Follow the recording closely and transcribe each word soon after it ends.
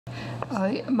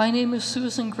My name is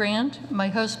Susan Grant. My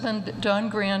husband, Don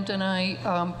Grant, and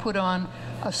I put on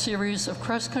a series of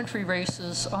cross-country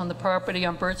races on the property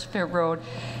on Burtspit Road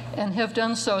and have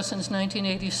done so since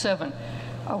 1987,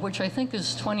 which I think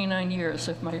is 29 years,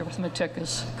 if my arithmetic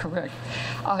is correct.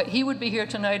 He would be here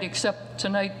tonight, except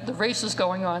tonight the race is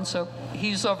going on, so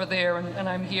he's over there and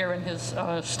I'm here in his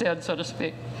stead, so to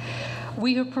speak.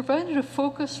 We have provided a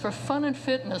focus for fun and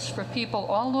fitness for people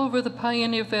all over the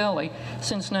Pioneer Valley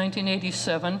since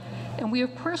 1987, and we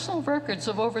have personal records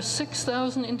of over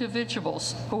 6,000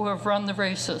 individuals who have run the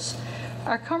races.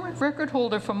 Our current record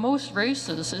holder for most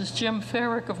races is Jim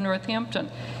Farrick of Northampton.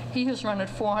 He has run it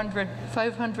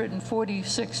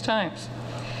 546 times.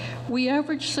 We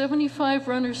average 75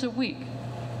 runners a week.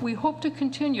 We hope to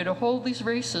continue to hold these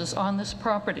races on this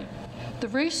property. The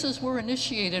races were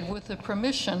initiated with the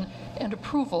permission and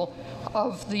approval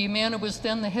of the man who was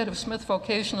then the head of Smith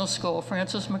Vocational School,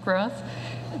 Francis McGrath,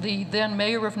 the then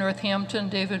mayor of Northampton,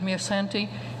 David Miasanti,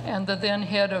 and the then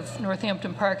head of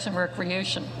Northampton Parks and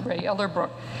Recreation, Ray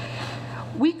Ellerbrook.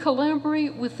 We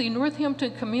collaborate with the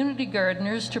Northampton community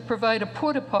gardeners to provide a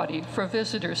porta potty for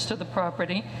visitors to the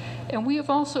property, and we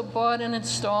have also bought and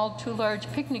installed 2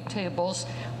 large picnic tables,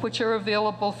 which are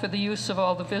available for the use of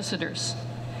all the visitors.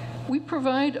 We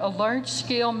provide a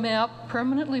large-scale map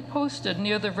permanently posted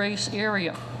near the race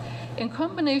area. In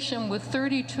combination with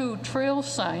 32 trail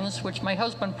signs, which my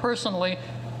husband personally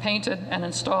painted and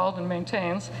installed and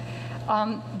maintains,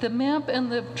 the map and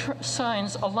the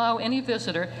signs allow any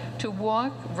visitor to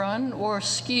walk, run, or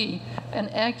ski an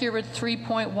accurate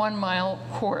 3.1-mile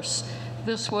course.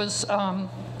 This was done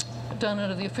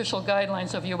under the official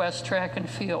guidelines of U.S. Track and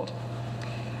Field.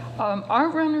 Our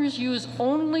runners use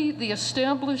only the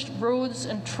established roads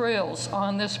and trails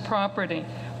on this property.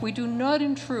 We do not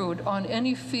intrude on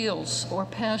any fields or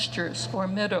pastures or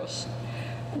meadows.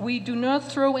 We do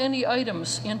not throw any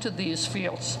items into these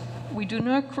fields. We do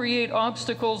not create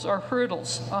obstacles or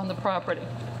hurdles on the property.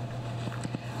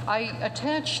 I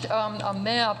attached a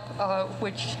map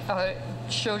which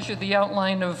shows you the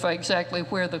outline of exactly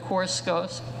where the course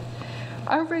goes.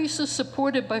 Our race is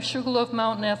supported by Sugarloaf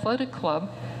Mountain Athletic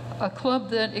Club, a club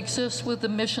that exists with the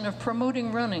mission of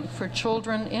promoting running for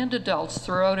children and adults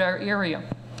throughout our area.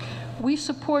 We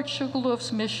support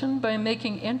Sugarloaf's mission by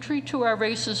making entry to our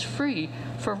races free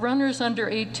for runners under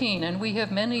 18, and we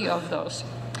have many of those.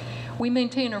 We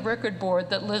maintain a record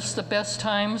board that lists the best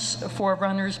times for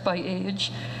runners by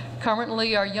age.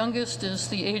 Currently, our youngest is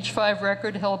the age 5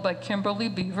 record held by Kimberly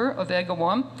Beaver of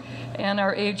Agawam, and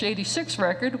our age 86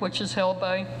 record, which is held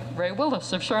by Ray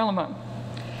Willis of Charlemont.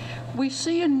 We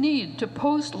see a need to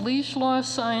post leash law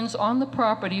signs on the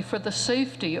property for the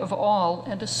safety of all,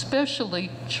 and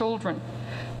especially children.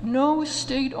 No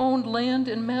state-owned land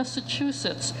in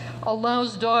Massachusetts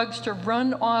allows dogs to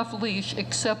run off leash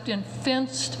except in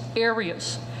fenced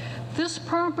areas. This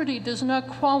property does not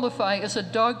qualify as a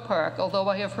dog park, although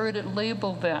I have heard it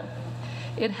labeled that.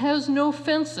 It has no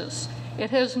fences.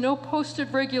 It has no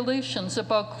posted regulations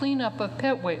about cleanup of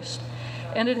pet waste,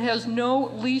 and it has no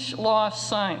leash law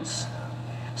signs.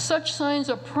 Such signs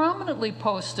are prominently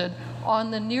posted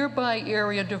on the nearby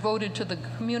area devoted to the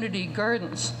community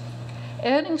gardens.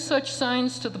 Adding such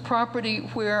signs to the property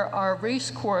where our race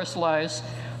course lies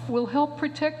will help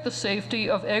protect the safety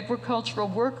of agricultural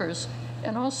workers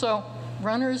and also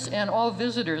runners and all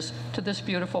visitors to this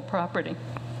beautiful property.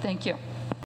 Thank you.